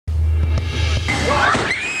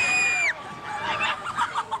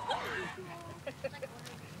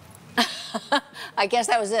I guess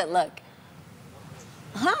that was it. Look.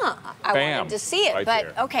 Huh. I wanted to see it. Right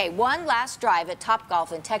but, there. okay, one last drive at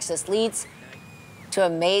Topgolf in Texas leads to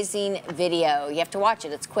amazing video. You have to watch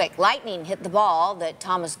it. It's quick. Lightning hit the ball that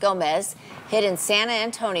Thomas Gomez hit in San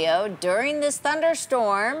Antonio during this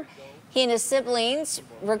thunderstorm. He and his siblings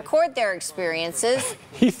record their experiences.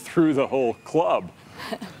 He threw the whole club.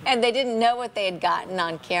 And they didn't know what they had gotten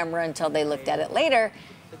on camera until they looked at it later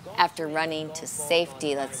after running to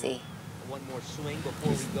safety. Let's see. One more swing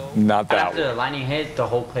before we go. Not that After the lightning hit, the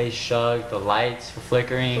whole place shook, the lights were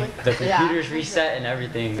flickering, the computers reset and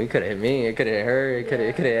everything. It could have hit me, it could have hit her, it could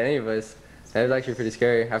have hit any of us. That was actually pretty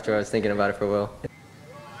scary after I was thinking about it for a while.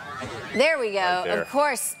 There we go. Right there. Of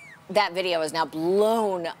course, that video is now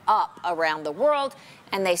blown up around the world,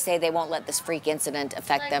 and they say they won't let this freak incident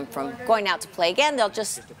affect them from going out to play again. They'll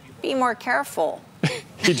just be more careful.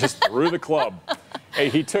 He just threw the club. Hey,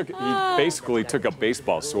 he basically took a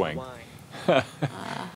baseball swing.